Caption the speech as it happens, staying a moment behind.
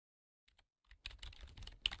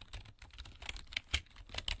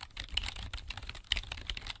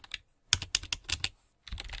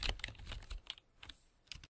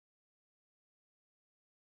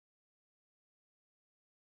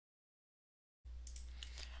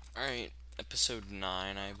Alright, episode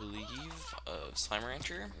 9, I believe, of Slime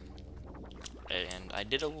Rancher. And I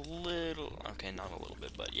did a little, okay, not a little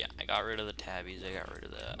bit, but yeah, I got rid of the tabbies, I got rid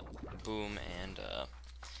of the boom and the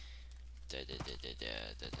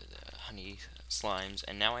honey slimes,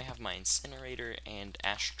 and now I have my incinerator and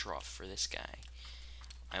Ashtrough for this guy.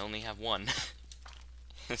 I only have one,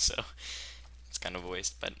 so it's kind of a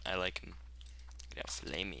waste, but I like him. Look how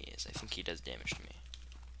flamey he is. I think he does damage to me.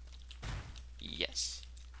 Yes.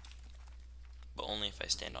 But only if I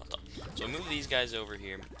stand on top. So I move these guys over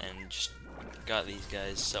here and just got these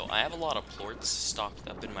guys. So I have a lot of plorts stocked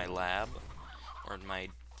up in my lab, or in my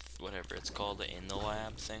whatever it's called, the in the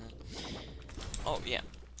lab thing. Oh yeah,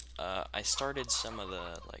 I started some of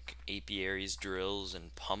the like apiaries, drills,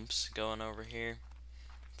 and pumps going over here.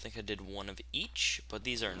 I think I did one of each, but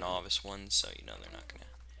these are novice ones, so you know they're not gonna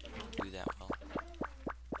do that well.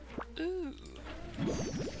 Ooh,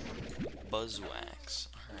 buzzwax.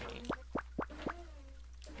 Alright.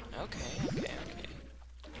 Okay.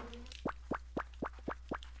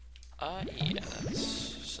 Yeah,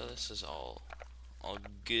 so this is all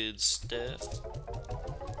good stuff.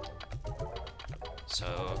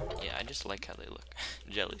 So, yeah, I just like how they look.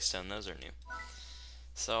 Jellystone, those are new.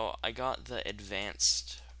 So, I got the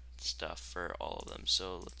advanced stuff for all of them,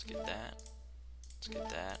 so let's get that. Let's get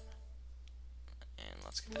that. And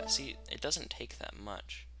let's get that. See, it doesn't take that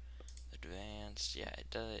much. Advanced, yeah,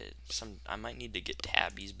 it does. I might need to get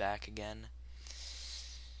tabbies back again.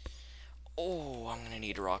 Oh, I'm gonna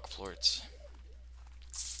need rock plorts.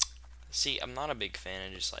 See, I'm not a big fan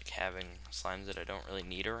of just like having slimes that I don't really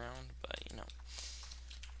need around, but you know,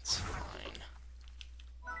 it's fine.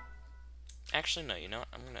 Actually, no, you know what?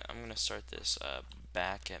 I'm gonna start this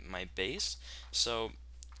back at my base. So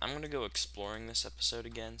I'm gonna go exploring this episode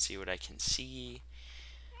again, see what I can see.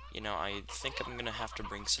 You know, I think I'm gonna have to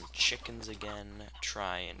bring some chickens again,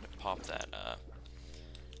 try and pop that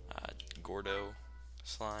Gordo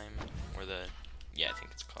slime, or the, yeah, I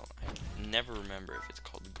think it's called, I never remember if it's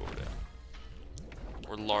called Gordo,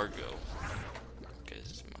 or Largo, because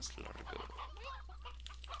it's must Largo.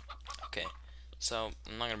 Okay, so,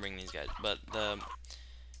 I'm not gonna bring these guys, but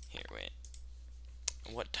here, wait,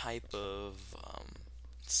 what type of,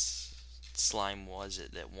 slime was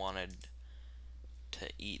it that wanted to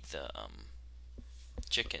eat the,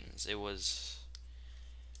 chickens? It was,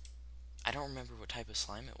 I don't remember what type of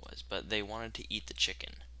slime it was, but they wanted to eat the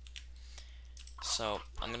chicken. So,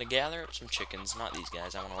 I'm gonna gather up some chickens, not these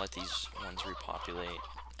guys, I wanna let these ones repopulate,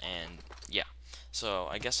 and yeah. So,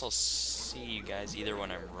 I guess I'll see you guys either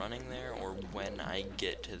when I'm running there, or when I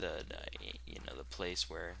get to the you know, the place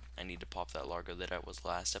where I need to pop that Largo that I was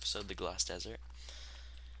last episode, the Glass Desert.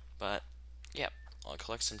 But, yeah, I'll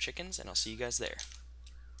collect some chickens, and I'll see you guys there.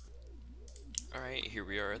 Alright, here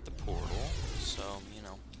we are at the portal, so, you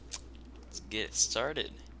know, let's get it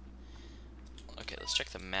started. Okay, let's check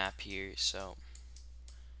the map here. So,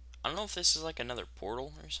 I don't know if this is like another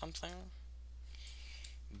portal or something,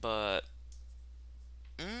 but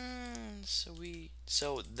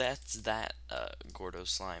so that's that Gordo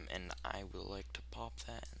slime, and I would like to pop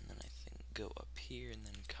that, and then I think go up here and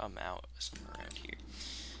then come out somewhere around here.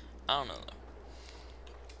 I don't know though.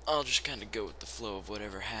 I'll just kind of go with the flow of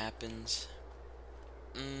whatever happens.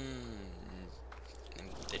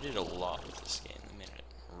 They did a lot with this game. They made it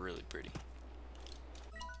really pretty.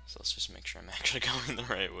 So let's just make sure I'm actually going the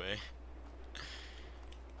right way.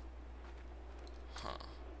 Huh.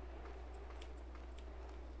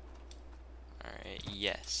 Alright,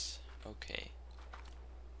 yes. Okay.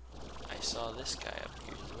 I saw this guy up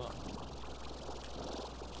here as well.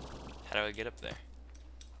 How do I get up there?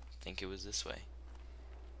 I think it was this way.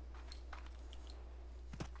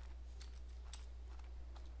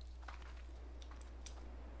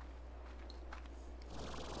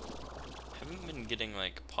 Haven't been getting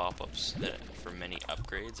like pop-ups that for many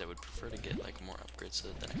upgrades. I would prefer to get like more upgrades so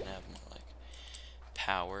that I can have more like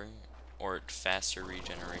power or faster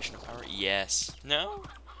regeneration of power. Yes. No?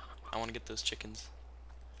 I want to get those chickens.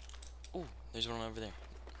 Ooh, there's one over there.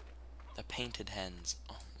 The painted hens.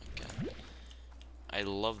 Oh my god. I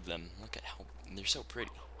love them. Look at how they're so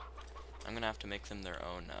pretty. I'm gonna have to make them their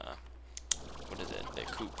own, what is it? Their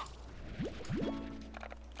coop.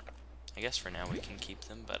 I guess for now we can keep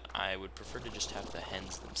them, but I would prefer to just have the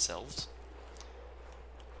hens themselves.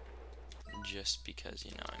 Just because,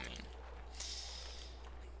 you know, I mean,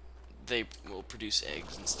 they will produce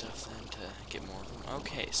eggs and stuff then to get more of them.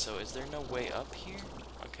 Okay, so is there no way up here?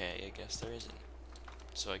 Okay, I guess there isn't.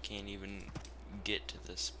 So I can't even get to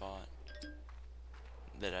the spot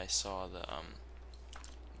that I saw the,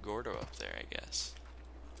 Gordo up there, I guess.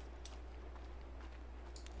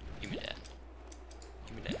 Give me that.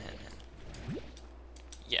 Give me that hen.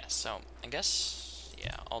 So I guess,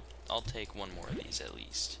 yeah, I'll take one more of these at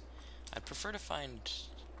least. I'd prefer to find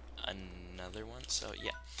another one. So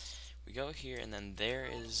yeah, we go here, and then there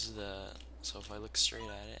is the. So if I look straight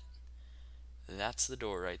at it, that's the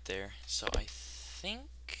door right there. So I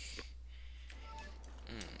think,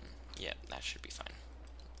 yeah, that should be fine.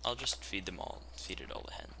 I'll just feed them all. Feed it all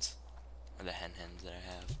the hens, or the hens that I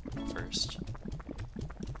have first.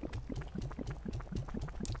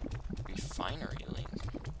 Refinery link.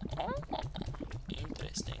 Oh,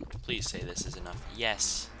 interesting. Please say this is enough.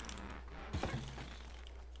 Yes.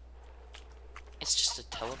 It's just a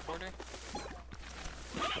teleporter?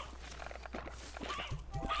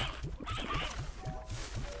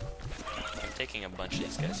 I'm taking a bunch of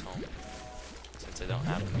these guys home, since I don't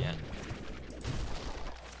have them yet.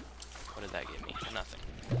 What did that give me? Nothing.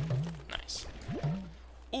 Nice.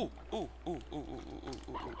 Ooh, ooh, ooh, ooh, ooh, ooh,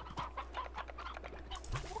 ooh, ooh.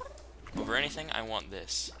 Over anything, I want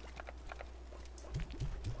this.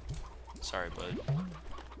 Sorry, bud.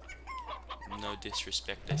 No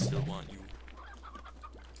disrespect, I still want you.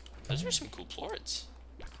 Those are some cool plorts.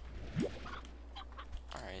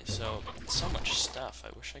 Alright, so much stuff. I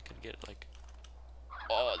wish I could get, like...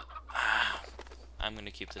 Oh, I'm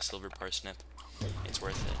gonna keep the silver parsnip. It's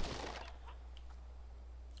worth it.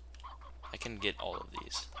 I can get all of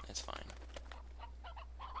these. That's fine.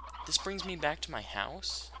 This brings me back to my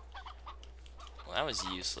house? Well, that was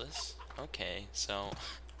useless. Okay, so...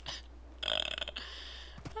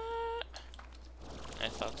 I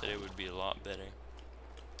thought that it would be a lot better.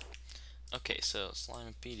 Okay, so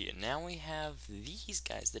Slimepedia. Now we have these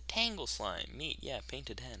guys. The Tangle Slime. Meat, yeah,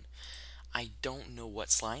 painted hen. I don't know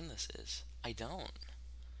what slime this is. I don't.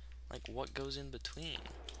 Like, what goes in between?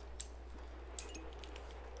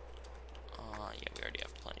 Yeah, we already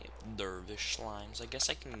have plenty of Dervish Slimes. I guess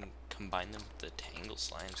I can combine them with the Tangle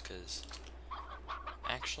Slimes, because...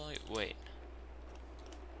 Actually, wait.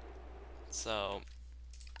 So,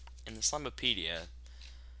 in the Slimepedia,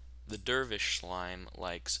 the Dervish Slime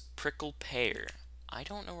likes Prickle Pear. I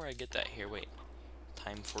don't know where I get that here. Wait.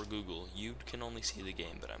 Time for Google. You can only see the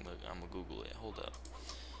game, but I'm gonna Google it. Hold up.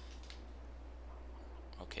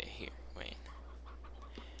 Okay, here. Wait.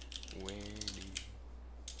 Where do...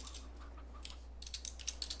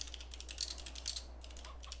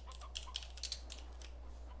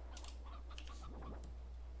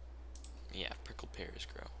 Yeah, prickle pears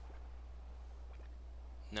grow.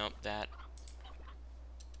 Nope, that...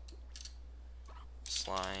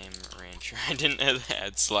 Slime Rancher. I didn't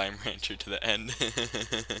add Slime Rancher to the end.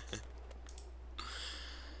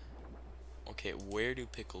 Okay, where do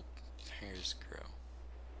pickle pears grow?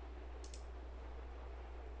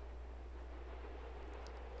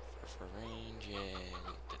 For range, yeah.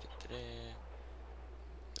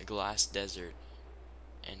 The Glass Desert.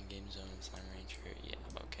 Endgame Zone, Slime Rancher, yeah,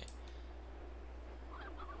 okay.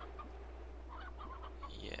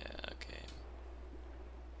 Yeah, okay.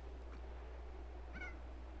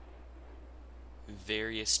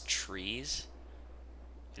 Various trees.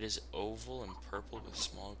 It is oval and purple with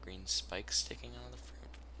small green spikes sticking out of the fruit.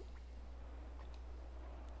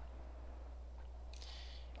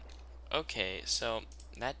 Okay, so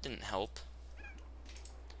that didn't help.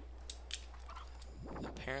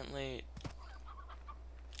 Apparently,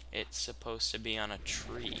 it's supposed to be on a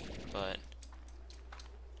tree, but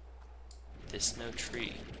there's no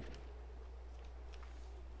tree.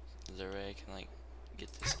 Is there a way I can, like,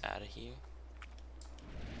 get this out of here?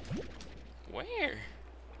 Where?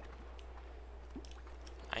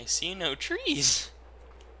 I see no trees.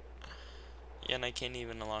 Yeah, and I can't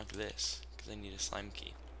even unlock this, because I need a slime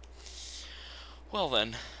key. Well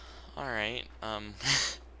then, alright,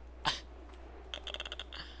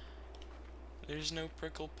 there's no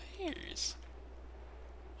prickle pears.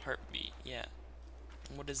 Heartbeat, yeah.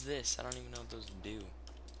 And what is this? I don't even know what those do.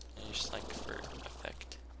 They're just like for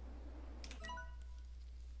effect.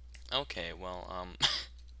 Okay, well,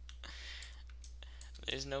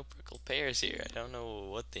 there's no prickle pears here. I don't know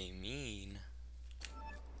what they mean.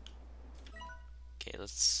 Okay,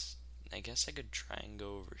 let's... I guess I could try and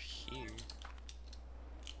go over here.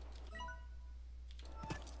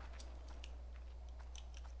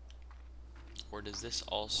 Or does this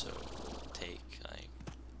also take, like...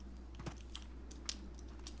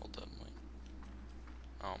 Hold up, wait.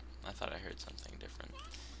 Oh, I thought I heard something different.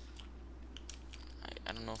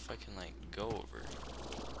 I don't know if I can, like, go over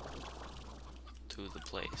to the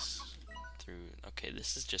place through... Okay,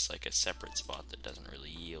 this is just like a separate spot that doesn't really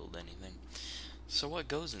yield anything. So what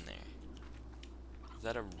goes in there? Is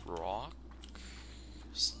that a rock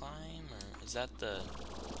slime, or is that the...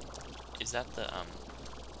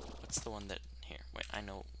 what's the one that... Here, wait, I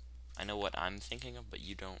know I know what I'm thinking of, but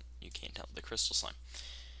you can't tell. The crystal slime.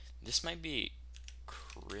 This might be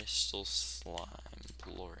crystal slime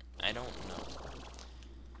plort. I don't know.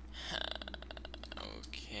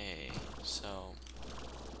 Okay, so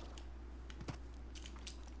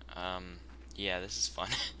yeah, this is fun.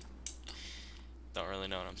 Don't really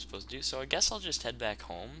know what I'm supposed to do, so I guess I'll just head back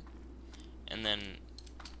home and then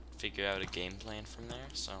figure out a game plan from there.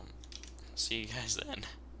 So see you guys then.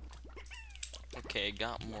 Okay, I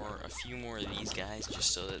got a few more of these guys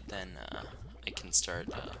just so that then I can start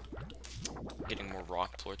getting more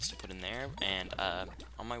rock plorts to put in there. And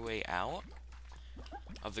on my way out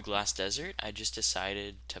of the glass desert, I just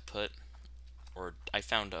decided to put, or I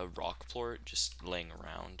found a rock plort just laying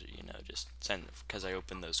around, you know, just because I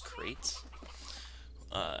opened those crates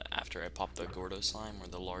after I popped the Gordo slime or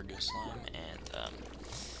the Largo slime, and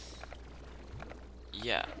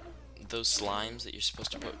yeah, those slimes that you're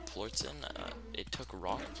supposed to put plorts in, it took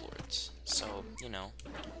rock plorts, so, you know,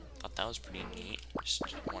 thought that was pretty neat. Just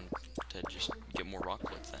wanted to just get more rock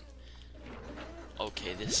plorts then.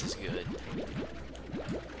 Okay, this is good.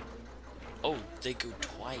 Oh, they go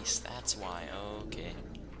twice, that's why. Okay.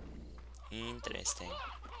 Interesting.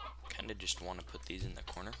 Kinda just want to put these in the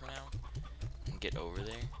corner for now and get over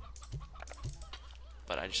there.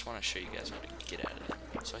 But I just want to show you guys what I get out of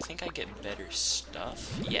it. So I think I get better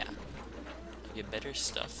stuff. Yeah. I get better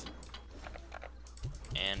stuff.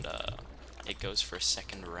 And it goes for a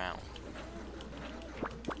second round.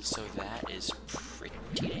 So that is pretty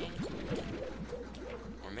dang cool.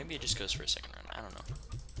 Or maybe it just goes for a second round. I don't know.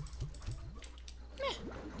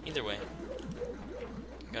 Either way,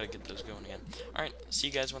 gotta get those going again. Alright, see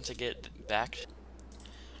you guys once I get back.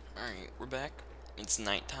 Alright, we're back. It's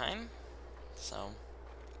nighttime, so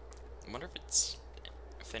I wonder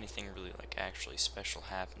if anything really like actually special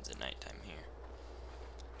happens at nighttime here,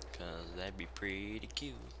 cause that'd be pretty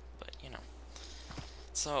cute. But you know,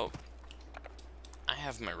 so I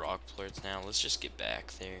have my rock plorts now. Let's just get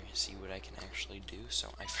back there, see what I can actually do. So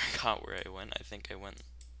I forgot where I went. I think I went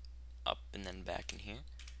up and then back in here.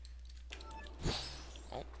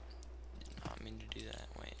 Oh, did not mean to do that.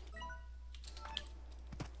 Wait.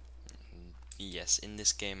 Yes, in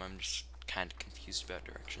this game I'm just kind of confused about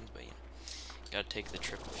directions, but you know, gotta take the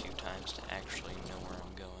trip a few times to actually know where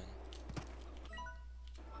I'm going.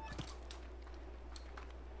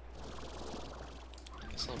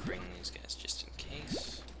 I guess I'll bring these guys just in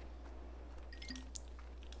case.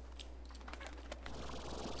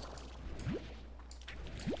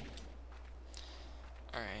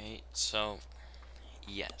 Alright, so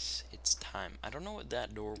yes, it's time. I don't know what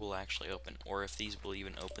that door will actually open, or if these will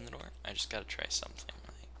even open the door. I just gotta try something.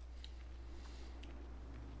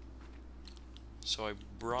 So I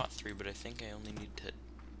brought 3, but I think I only need to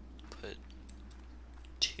put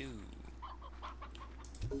 2.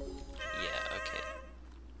 Yeah, okay.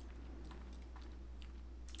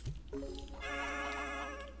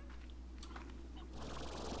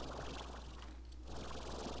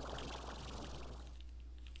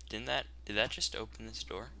 Did that just open this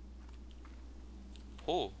door?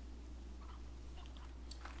 Oh.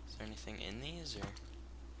 Is there anything in these, or?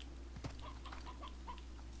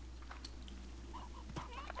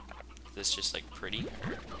 Is this just like pretty?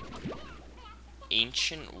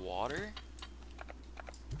 Ancient water?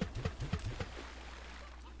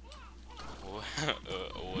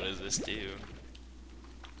 What does this do?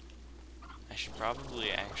 I should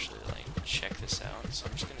probably actually like check this out, so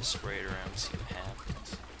I'm just gonna spray it around and see what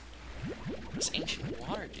happens. What does ancient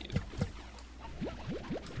water do?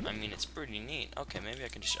 I mean, it's pretty neat. Okay, maybe I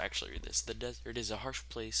can just actually read this. The desert is a harsh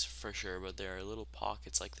place for sure, but there are little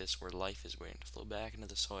pockets like this where life is waiting to flow back into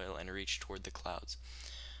the soil and reach toward the clouds.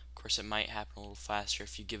 Of course, it might happen a little faster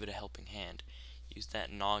if you give it a helping hand. Use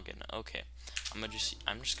that noggin. Okay, I'm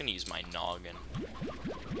just gonna use my noggin.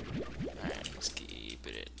 Alright, let's keep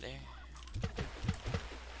it there.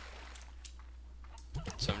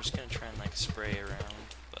 So I'm just gonna try and like spray around,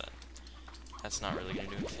 but that's not really gonna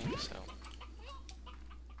do anything, so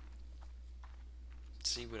let's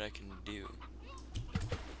see what I can do.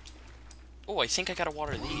 Oh, I think I gotta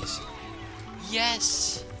water these.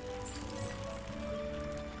 Yes!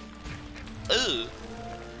 Ugh!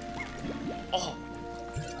 Oh!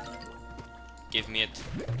 Give me it.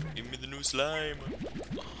 Give me the new slime.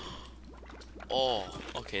 Oh,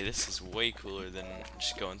 okay, this is way cooler than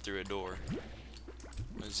just going through a door.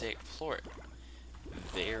 Mosaic plort.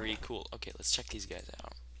 Very cool. Okay, let's check these guys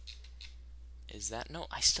out. Is that... No,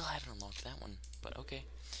 I still haven't unlocked that one, but okay.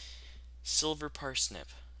 Silver parsnip.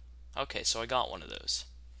 Okay, so I got one of those.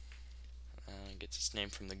 Gets its name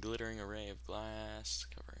from the glittering array of glass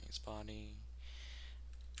covering its body.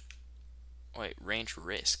 Wait, range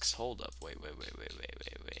risks. Hold up. Wait.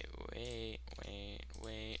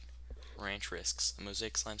 Ranch risks. The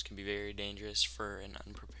mosaic slimes can be very dangerous for an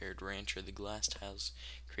unprepared rancher. The glass tiles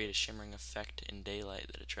create a shimmering effect in daylight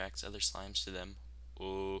that attracts other slimes to them.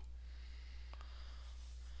 Oh.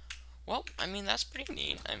 Well, I mean, that's pretty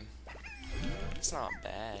neat. It's not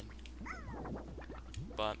bad.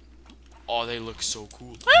 But, oh, they look so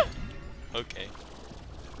cool. Okay.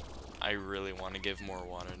 I really want to give more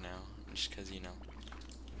water now. Just because, you know.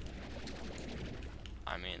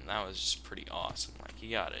 I mean, that was just pretty awesome. Like, you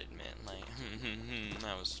gotta admit, like,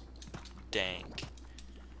 that was dank.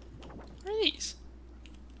 What are these?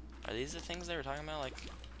 Are these the things they were talking about? Like,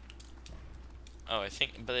 oh, I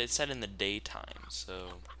think, but it said in the daytime,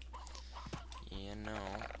 so, you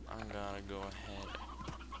know, I'm gonna go ahead.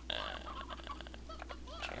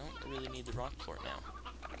 I don't really need the rock port now.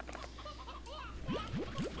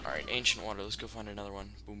 Alright, ancient water, let's go find another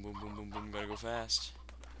one. Boom, boom, boom, boom, boom, gotta go fast.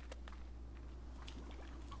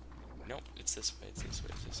 Nope, it's this way, it's this way,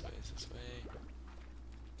 it's this way, it's this way.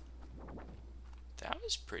 That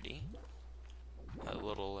was pretty. That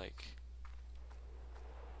little, like,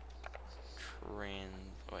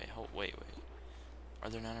 wait. Are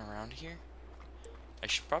there none around here? I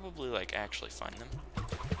should probably, like, actually find them.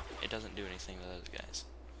 It doesn't do anything to those guys.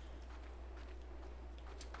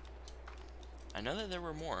 I know that there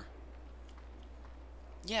were more.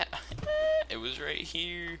 Yeah, it was right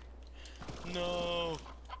here. No.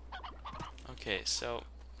 Okay, so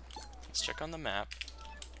let's check on the map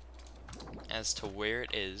as to where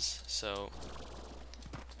it is. So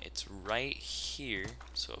it's right here.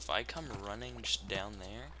 So if I come running just down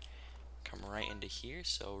there, come right into here.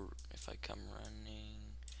 So if I come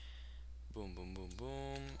running, boom, boom, boom,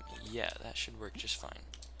 boom, yeah, that should work just fine.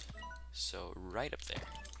 So right up there.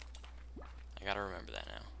 I gotta remember that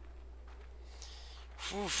now.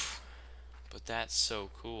 Whew. But that's so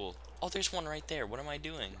cool. Oh, there's one right there. What am I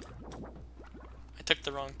doing? I took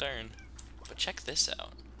the wrong turn. But check this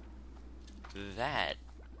out. That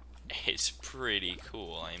is pretty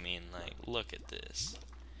cool. I mean, like, look at this.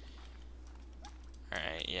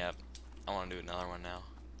 Alright, yep. I want to do another one now.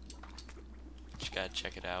 Just gotta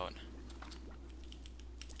check it out.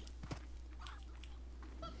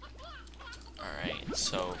 Alright,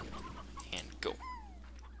 so, and go.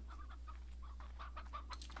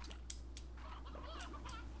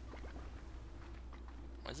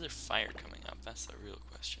 Why is there fire coming up? That's the real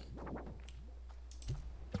question.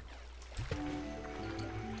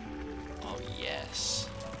 Oh, yes.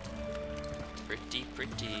 Pretty,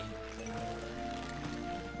 pretty.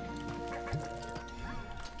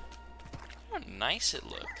 How nice it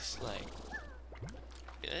looks. Like,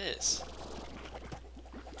 look at this.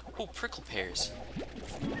 Oh, prickle pears.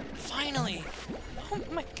 Finally! Oh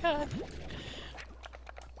my god.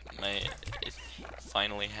 It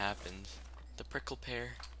finally happened. The prickle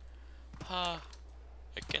pear. Ah,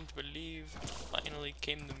 I can't believe it finally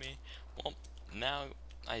came to me. Well, now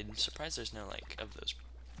I'm surprised there's no, like, of those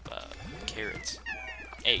carrots.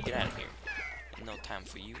 Hey, get out of here. No time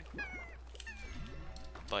for you.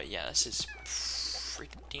 But yeah, this is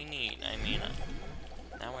pretty neat. I mean,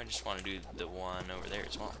 now I just want to do the one over there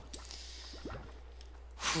as well.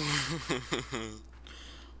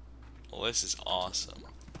 Well, this is awesome.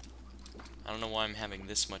 I don't know why I'm having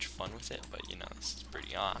this much fun with it, but you know, this is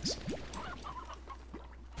pretty awesome.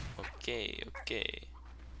 Okay. You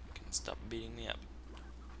can stop beating me up.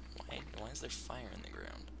 Why is there fire in the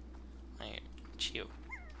ground? Chill.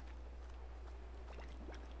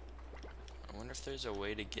 I wonder if there's a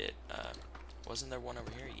way to get, wasn't there one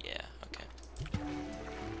over here? Yeah, okay.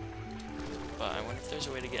 But I wonder if there's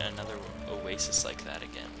a way to get another oasis like that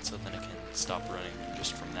again, so then it can stop running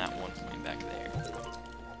just from that one point back there.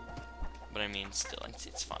 But I mean, still,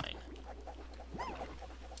 it's fine.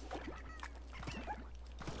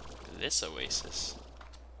 This oasis.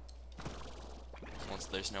 Well,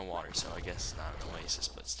 there's no water, so I guess not an oasis,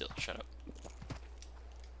 but still, shut up.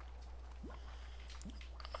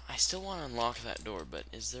 I still want to unlock that door, but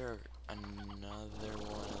is there another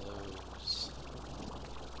one of those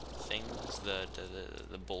things?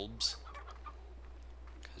 The bulbs?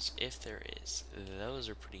 Because if there is, those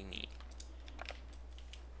are pretty neat.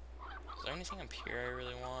 Is there anything up here I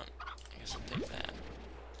really want? I guess I'll take that.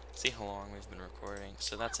 See how long we've been recording.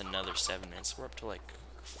 So that's another 7 minutes. We're up to like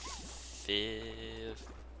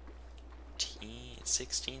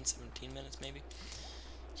 16, 17 minutes maybe.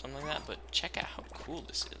 Something like that. But check out how cool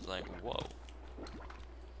this is. Like, whoa.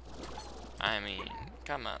 I mean,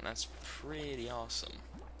 come on. That's pretty awesome.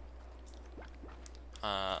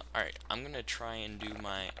 Alright. I'm gonna try and do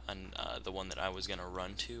my, the one that I was gonna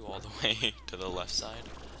run to all the way to the left side.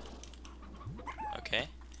 Okay.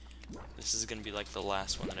 This is gonna be like the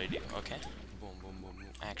last one that I do. Okay. Boom, boom, boom, boom.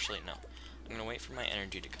 Actually, no. I'm gonna wait for my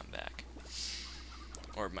energy to come back.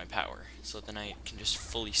 Or my power. So then I can just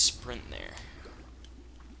fully sprint there.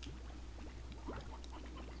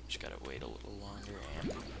 Just gotta wait a little longer.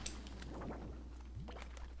 And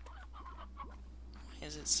why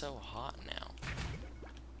is it so hot now?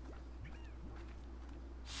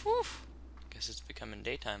 Whew. Guess it's becoming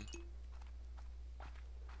daytime.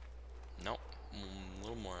 Nope. A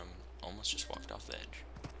little more. I'm almost just walked off the edge.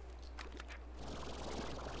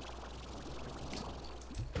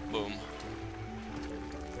 Boom.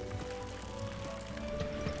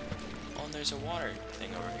 Oh, and there's a water thing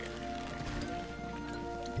over here.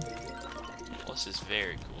 Well, this is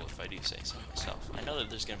very cool if I do say so myself. I know that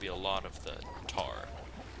there's going to be a lot of the tar.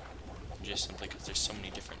 Just simply because there's so many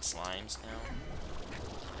different slimes now.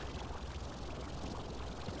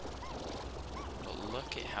 But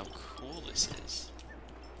look at how cool this is.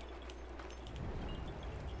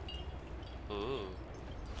 Ooh,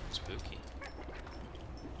 spooky.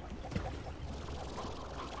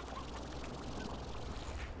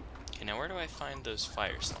 Okay, now where do I find those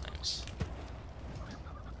fire slimes?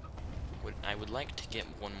 I would like to get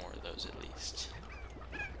one more of those at least.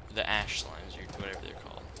 The ash slimes, or whatever they're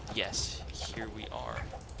called. Yes, here we are.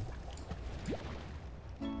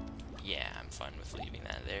 Yeah, I'm fine with leaving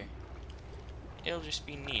that there. It'll just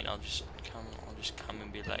be neat. I'll just come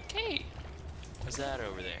and be like, hey, what's that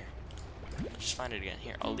over there? I'll just find it again.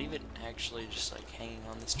 Here, I'll leave it actually just like hanging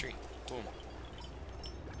on this tree. Boom.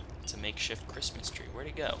 It's a makeshift Christmas tree. Where'd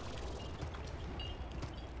it go?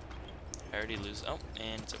 I already lose. Oh,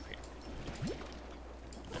 and it's over here.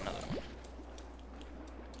 Another one.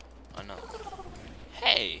 Another one.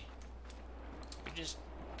 Hey! We just...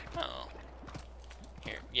 Oh.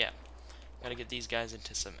 Here, yeah. Gotta get these guys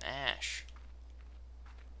into some ash.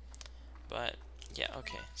 But, yeah,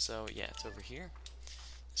 okay. So, yeah, it's over here.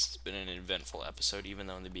 This has been an eventful episode, even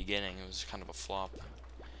though in the beginning it was kind of a flop.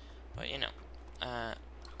 But, you know,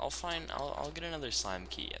 I'll get another slime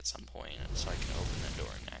key at some point so I can open that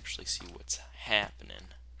door and actually see what's happening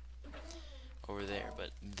over there.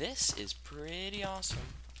 But this is pretty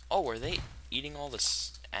awesome. Oh, are they eating all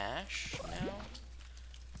this ash now?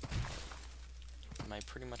 Am I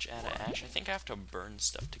pretty much out of ash? I think I have to burn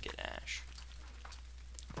stuff to get ash.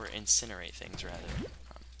 Or incinerate things, rather.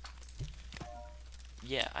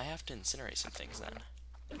 Yeah, I have to incinerate some things then.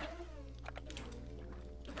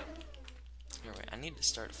 Here, wait, I need to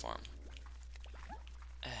start a farm.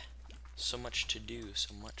 So much to do,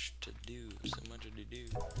 so much to do, so much to do.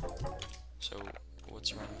 So,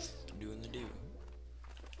 what's wrong with doing the do?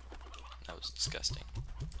 That was disgusting.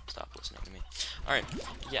 Stop listening to me. Alright,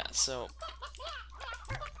 yeah, so...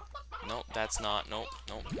 Nope, that's not... Nope,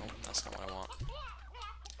 that's not what I want.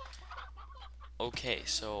 Okay,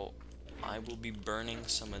 so... I will be burning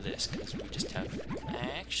some of this, because we just have...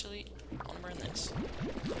 Actually, I want to burn this.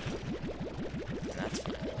 And that's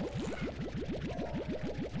fine.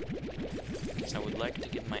 Because I would like to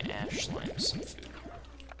give my ash slime some food.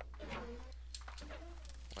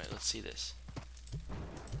 Wait, let's see this.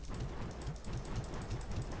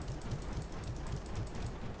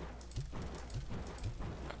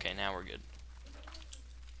 Okay, now we're good.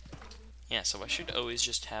 Yeah, so I should always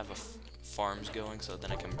just have farms going so then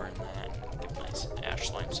I can burn that and give my ash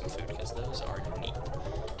slime some food, because those are neat.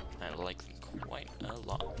 I like them quite a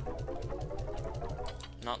lot.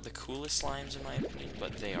 Not the coolest slimes in my opinion,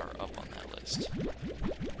 but they are up on that list.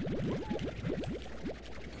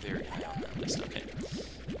 Very high on that list, okay.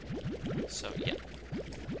 So, yeah.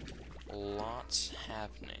 Lots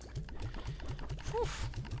happening. Whew.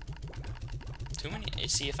 Too many.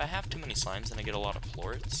 See, if I have too many slimes, then I get a lot of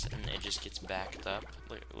plorts, and it just gets backed up.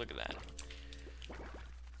 Look at that.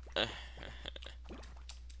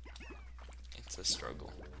 It's a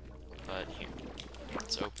struggle. But here,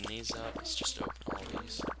 let's open these up. Let's just open all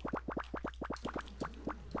these.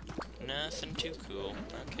 Nothing too cool.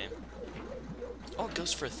 Okay. Oh, it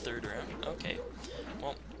goes for a third round. Okay.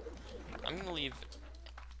 Well, I'm gonna leave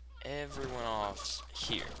everyone off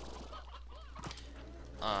here.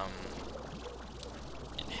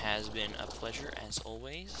 It has been a pleasure, as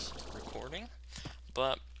always, recording.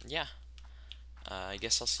 But, yeah. I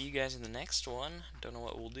guess I'll see you guys in the next one. Don't know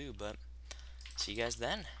what we'll do, but see you guys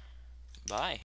then. Bye.